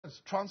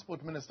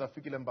Transport Minister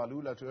Fikile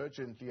Mbalula to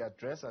urgently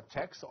address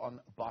attacks on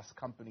bus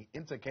company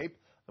Intercape.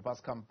 The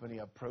bus company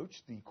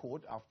approached the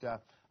court after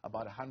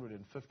about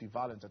 150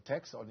 violent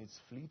attacks on its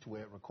fleet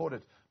were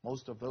recorded.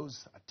 Most of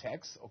those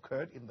attacks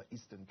occurred in the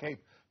Eastern Cape.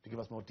 To give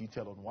us more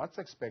detail on what's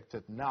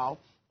expected now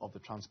of the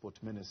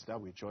Transport Minister,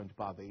 we're joined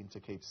by the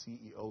Intercape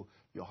CEO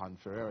Johann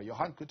Ferreira.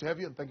 Johann, good to have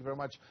you, and thank you very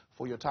much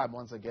for your time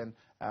once again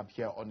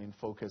here on In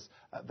Focus.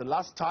 The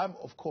last time,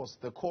 of course,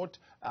 the court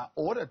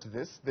ordered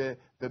this. The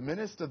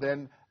minister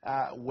then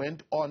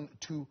went on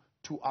to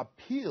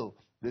appeal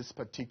this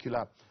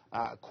particular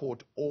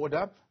court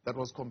order that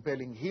was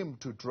compelling him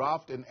to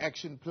draft an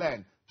action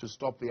plan to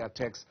stop the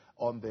attacks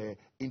on the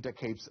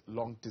Intercape's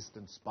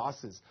long-distance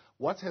buses.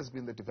 What has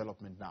been the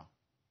development now?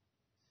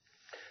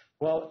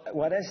 Well,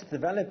 what has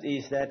developed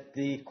is that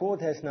the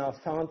court has now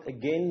found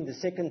again the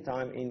second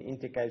time in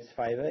Intercape's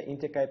favour.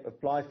 Intercape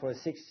applied for a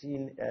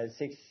Section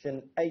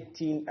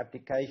 18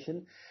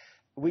 application,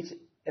 which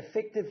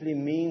effectively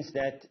means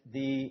that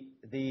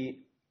the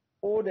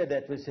order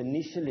that was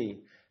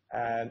initially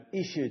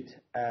issued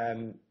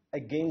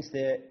against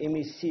the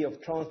MEC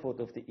of Transport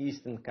of the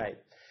Eastern Cape,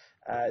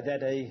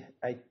 that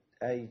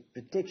a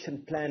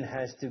protection plan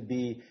has to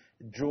be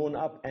drawn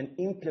up and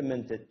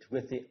implemented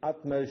with the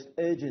utmost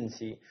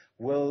urgency,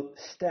 will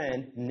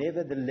stand.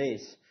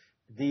 Nevertheless,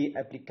 the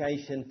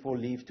application for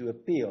leave to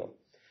appeal.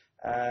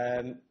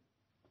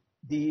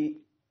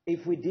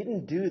 If we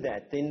didn't do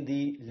that, then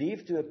the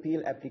leave to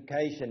appeal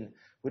application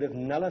would have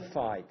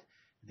nullified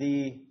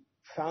the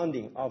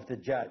founding of the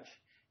judge,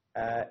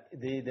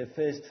 the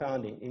first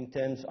founding, in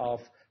terms of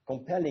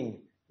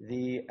compelling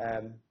the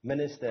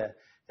minister,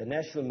 the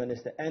national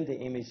minister and the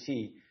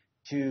MEC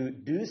to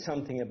do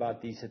something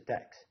about these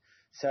attacks.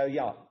 So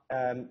yeah,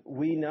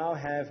 we now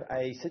have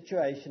a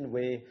situation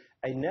where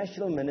a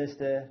national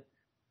minister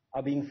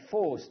are being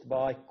forced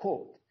by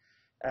court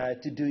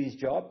to do his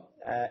job,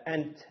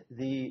 and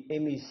the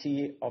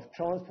MEC of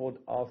Transport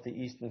of the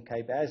Eastern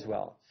Cape as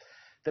well.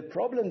 The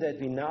problem that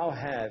we now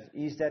have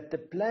is that the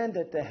plan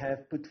that they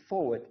have put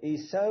forward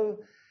is so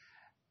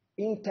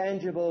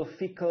intangible,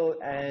 fickle,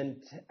 and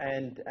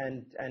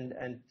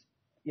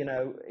you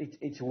know,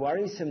 it's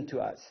worrisome to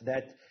us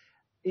that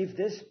if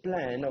this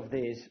plan of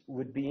theirs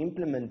would be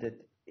implemented,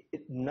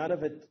 none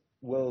of it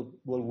will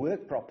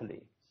work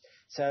properly.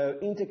 So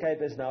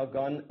Intercape has now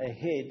gone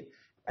ahead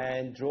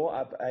and draw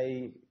up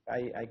a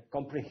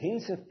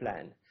comprehensive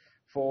plan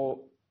for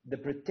the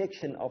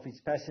protection of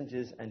its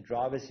passengers and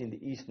drivers in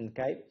the Eastern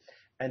Cape.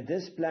 And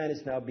this plan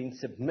is now being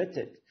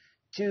submitted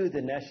to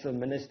the National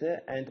Minister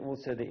and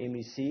also the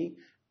MEC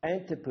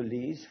and the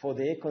police for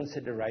their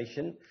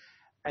consideration.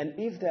 And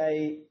if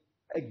they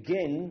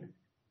again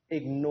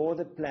ignore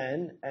the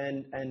plan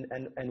and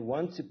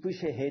want to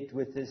push ahead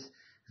with this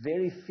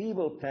very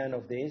feeble plan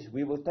of theirs,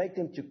 we will take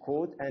them to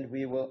court and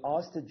we will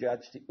ask the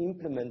judge to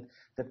implement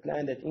the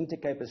plan that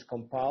Intercape has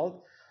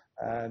compiled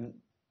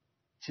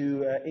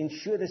to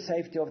ensure the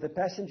safety of the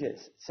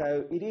passengers.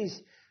 So it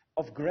is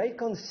of great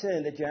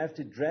concern that you have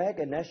to drag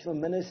a national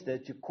minister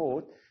to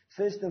court,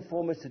 first and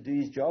foremost to do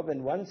his job,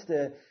 and once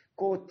the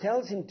court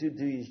tells him to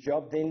do his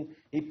job, then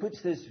he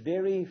puts this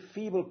very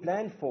feeble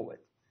plan forward.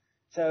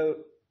 So,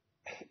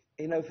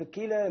 you know,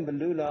 Fikile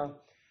Mbalula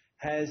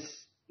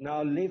has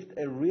now left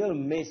a real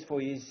mess for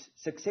his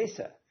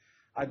successor.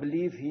 I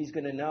believe he's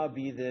going to now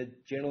be the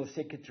General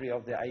Secretary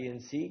of the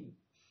ANC.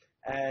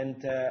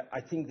 And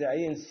I think the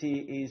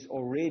ANC is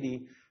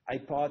already a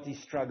party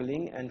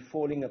struggling and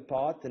falling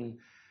apart. And,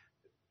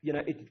 you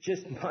know, it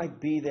just might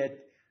be that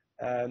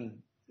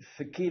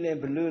Fikile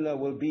Mbalula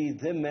will be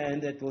the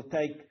man that will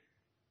take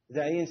the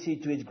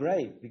ANC to its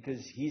grave,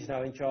 because he's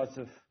now in charge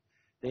of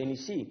the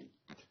NEC.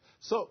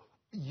 So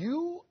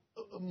you,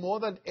 more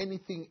than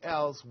anything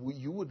else,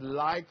 you would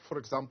like, for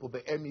example, the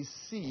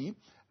MEC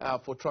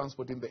for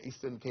Transport in the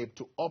Eastern Cape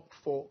to opt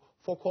for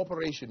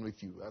cooperation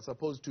with you, as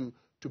opposed to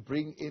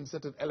bring in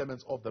certain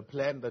elements of the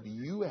plan that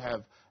you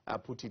have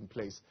put in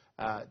place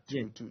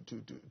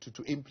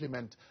to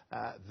implement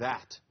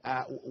that.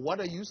 What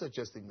are you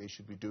suggesting they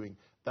should be doing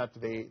that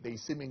they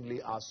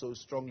seemingly are so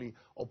strongly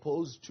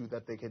opposed to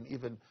that they can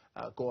even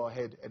go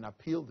ahead and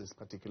appeal this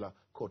particular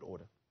court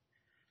order?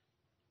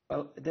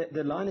 Well,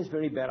 the line is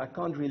very bad. I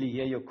can't really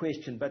hear your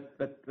question, but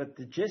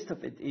the gist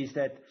of it is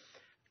that,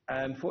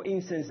 for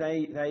instance,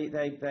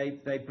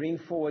 they bring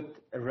forward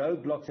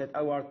roadblocks at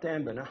OR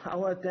Tambo. Now,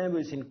 OR Tambo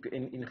is in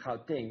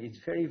Gauteng. It's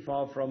very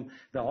far from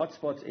the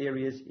hotspots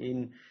areas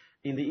in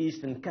the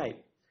Eastern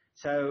Cape.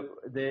 So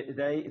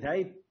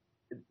the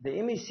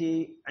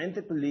MEC and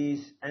the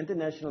police and the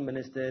National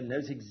Minister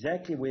knows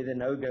exactly where the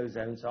no-go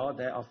zones are.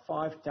 There are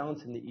 5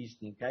 towns in the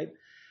Eastern Cape,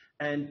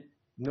 and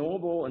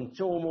Nobo and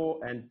Chomo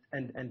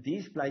and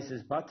these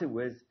places,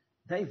 Butterworth,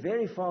 they're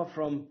very far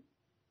from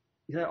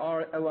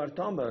our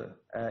Tambo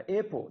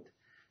airport.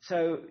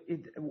 So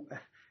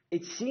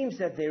it seems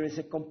that there is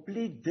a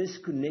complete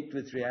disconnect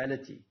with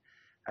reality.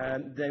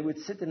 They would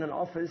sit in an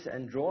office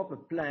and draw up a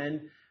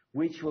plan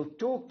which will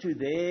talk to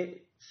their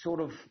sort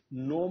of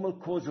normal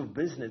course of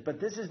business. But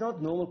this is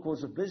not normal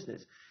course of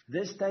business.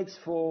 This takes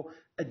for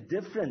a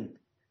different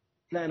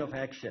plan of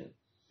action.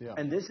 Yeah.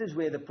 And this is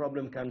where the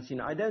problem comes in.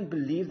 I don't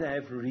believe they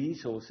have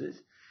resources,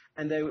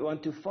 and they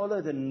want to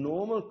follow the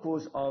normal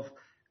course of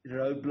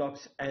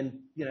roadblocks and,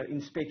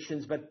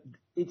 inspections, but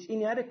it's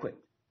inadequate.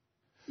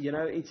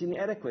 It's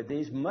inadequate.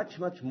 There's much,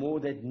 much more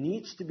that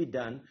needs to be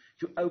done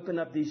to open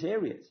up these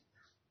areas.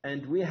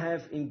 And we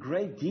have in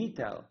great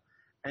detail,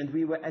 and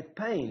we were at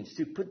pains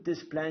to put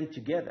this plan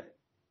together.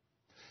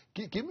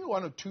 Give me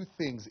one or two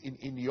things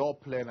in your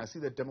plan. I see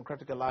the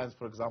Democratic Alliance,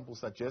 for example,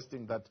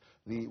 suggesting that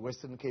the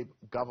Western Cape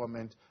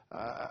government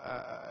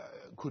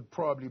could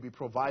probably be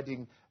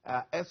providing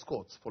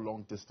escorts for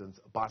long-distance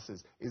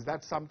buses. Is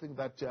that something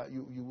that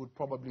you would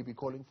probably be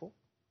calling for?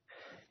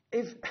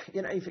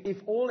 If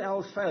all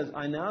else fails,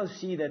 I now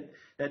see that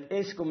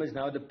Eskom has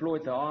now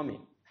deployed the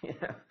army.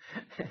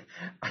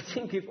 I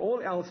think if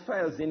all else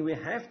fails, then we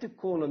have to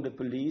call on the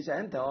police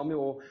and the army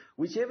or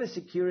whichever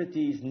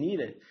security is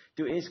needed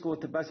to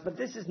escort the bus. But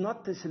this is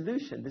not the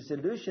solution. The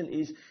solution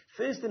is,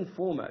 first and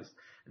foremost,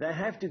 they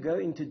have to go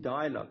into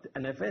dialogue.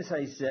 And if I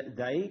say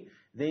they,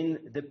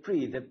 then the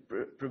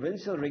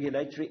provincial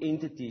regulatory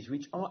entities,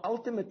 which are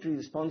ultimately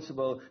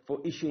responsible for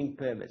issuing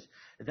permits,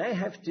 they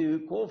have to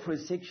call for a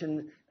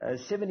Section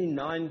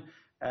 79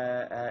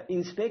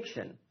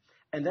 inspection.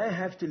 And they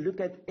have to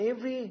look at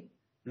every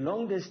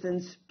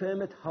long-distance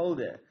permit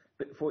holder,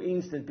 for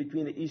instance,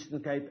 between the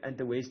Eastern Cape and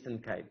the Western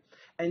Cape,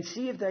 and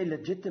see if they're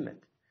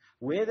legitimate,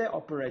 where they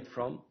operate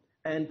from,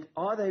 and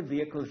are their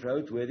vehicles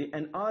roadworthy,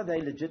 and are they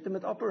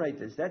legitimate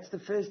operators? That's the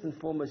first and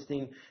foremost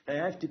thing. They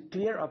have to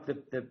clear up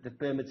the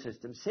permit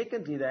system.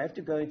 Secondly, they have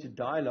to go into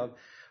dialogue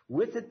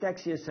with the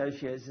taxi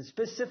associations,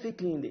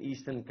 specifically in the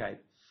Eastern Cape,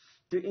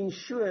 to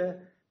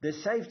ensure the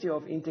safety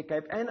of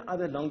Intercape and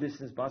other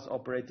long-distance bus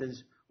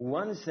operators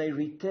once they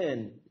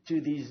return to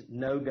these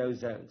no-go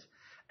zones.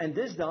 And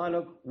this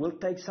dialogue will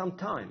take some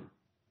time.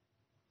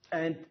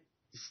 And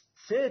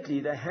thirdly,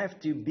 they have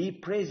to be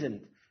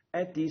present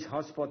at these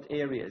hotspot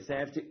areas. They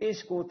have to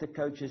escort the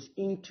coaches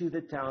into the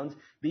towns,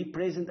 be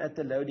present at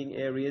the loading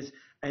areas,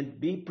 and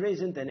be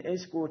present and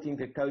escorting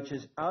the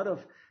coaches out of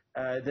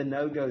the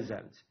no-go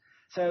zones.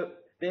 So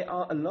there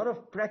are a lot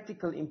of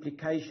practical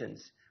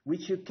implications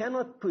which you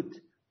cannot put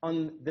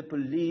on the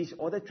police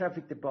or the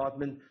traffic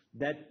department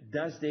that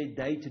does their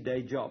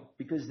day-to-day job,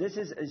 because this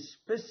is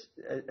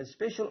a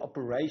special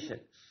operation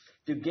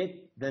to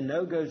get the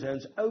no-go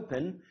zones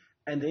open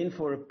and then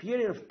for a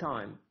period of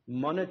time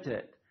monitor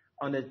it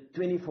on a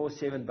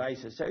 24/7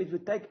 basis. So it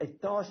would take a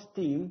task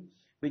team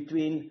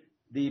between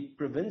the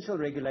provincial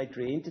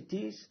regulatory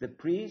entities, the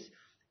PREs,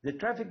 the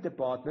traffic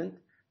department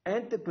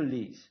and the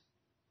police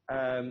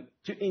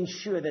to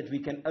ensure that we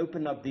can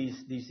open up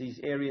these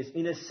areas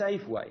in a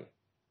safe way.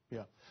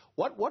 Yeah.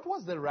 What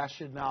was the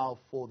rationale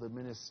for the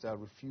minister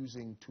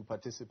refusing to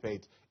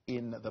participate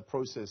in the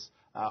process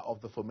of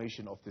the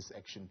formation of this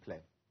action plan?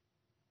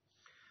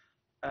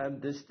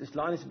 This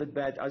line is a bit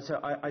bad. So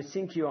I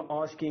think you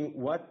are asking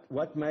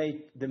what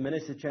made the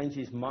minister change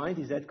his mind.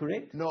 Is that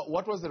correct? No,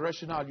 what was the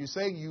rationale? You're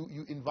saying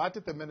you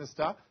invited the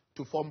minister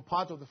to form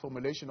part of the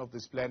formulation of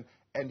this plan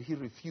and he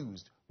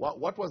refused.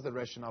 What was the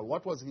rationale?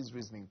 What was his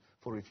reasoning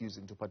for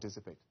refusing to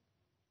participate?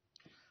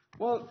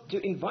 Well, to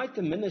invite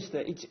the minister,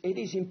 it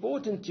is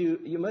important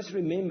you must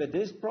remember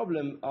this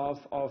problem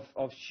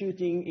of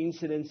shooting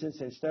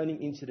incidences and stoning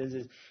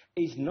incidences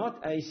is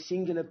not a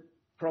singular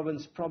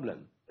province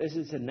problem. This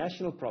is a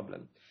national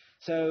problem.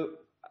 So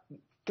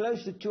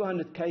close to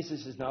 200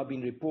 cases has now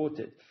been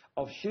reported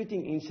of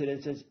shooting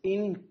incidences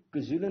in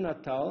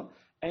KwaZulu-Natal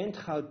and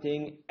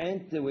Gauteng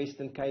and the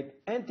Western Cape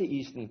and the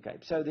Eastern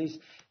Cape. So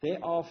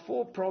there are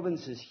 4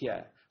 provinces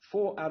here.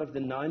 4 out of the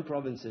 9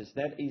 provinces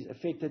that is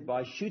affected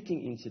by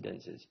shooting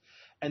incidences.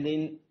 And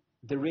then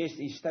the rest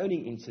is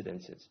stoning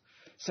incidences.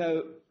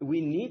 So we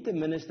need the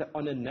minister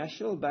on a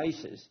national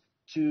basis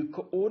to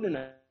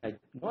coordinate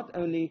not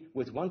only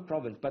with one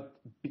province, but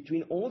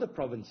between all the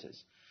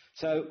provinces.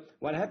 So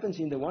what happens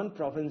in the one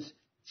province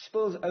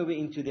spills over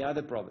into the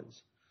other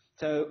province.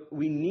 So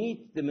we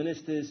need the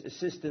minister's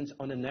assistance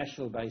on a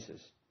national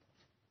basis.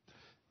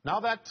 Now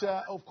that,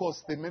 of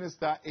course, the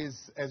minister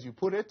is, as you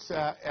put it,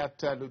 at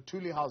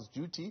Luthuli House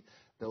duty,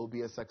 there will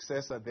be a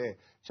successor there.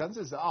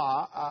 Chances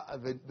are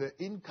the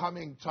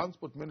incoming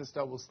transport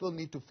minister will still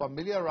need to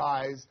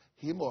familiarize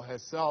him or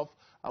herself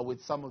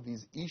with some of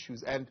these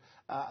issues. And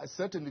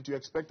certainly, do you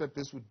expect that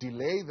this would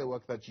delay the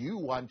work that you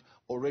want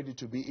already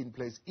to be in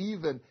place,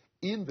 even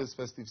in this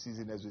festive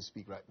season as we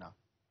speak right now?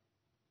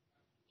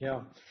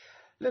 Yeah.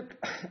 Look,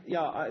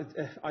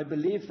 I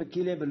believe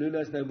Fikile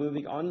Mbalula is now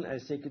moving on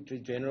as Secretary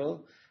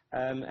General,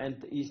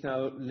 and he's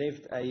now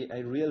left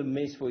a real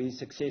mess for his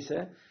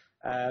successor,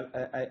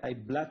 a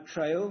blood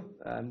trail.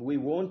 We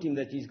warned him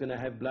that he's going to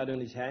have blood on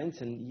his hands,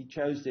 and he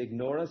chose to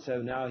ignore us,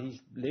 so now he's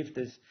left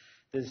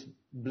this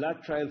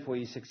blood trail for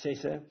his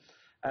successor.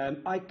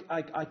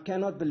 I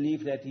cannot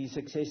believe that his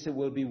successor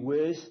will be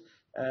worse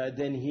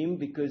than him,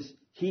 because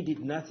he did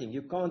nothing.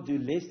 You can't do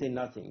less than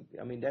nothing.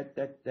 I mean,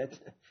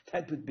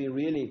 that would be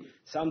really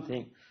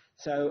something.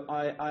 So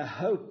I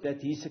hope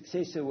that his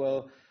successor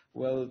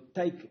will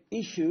take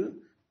issue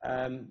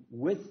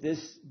with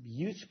this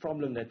huge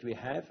problem that we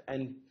have,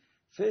 and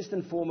first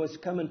and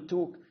foremost come and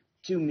talk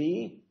to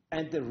me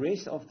and the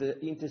rest of the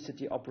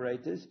intercity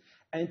operators,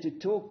 and to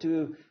talk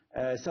to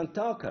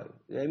Santaco.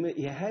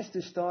 He has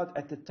to start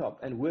at the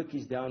top and work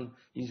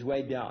his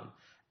way down.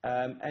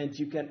 And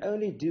you can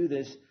only do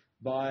this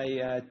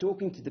by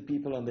talking to the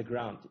people on the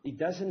ground. It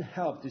doesn't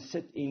help to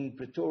sit in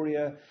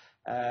Pretoria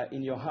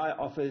in your high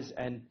office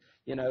and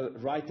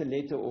write a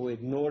letter or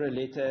ignore a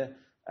letter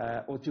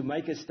or to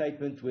make a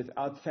statement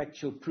without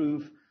factual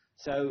proof.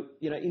 So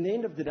in the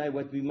end of the day,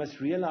 what we must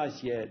realize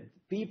here,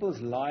 people's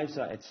lives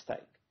are at stake.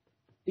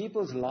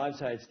 People's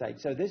lives are at stake.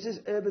 So this is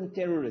urban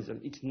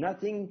terrorism. It's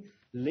nothing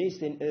less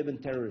than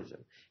urban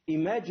terrorism.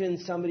 Imagine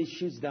somebody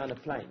shoots down a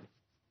plane.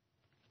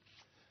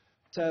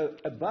 So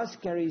a bus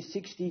carries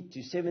 60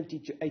 to 70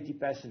 to 80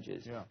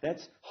 passengers. Yeah.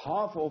 That's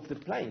half of the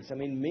planes. I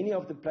mean, many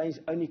of the planes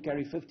only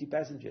carry 50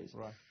 passengers.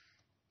 Right.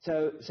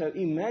 So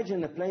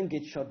imagine a plane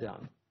gets shot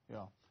down.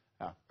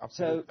 Yeah,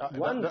 absolutely.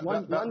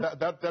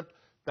 So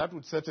that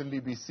would certainly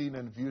be seen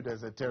and viewed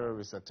as a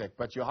terrorist attack.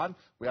 But Johann,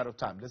 we're out of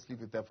time. Let's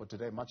leave it there for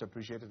today. Much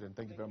appreciated, and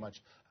thank you very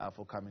much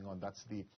for coming on. That's the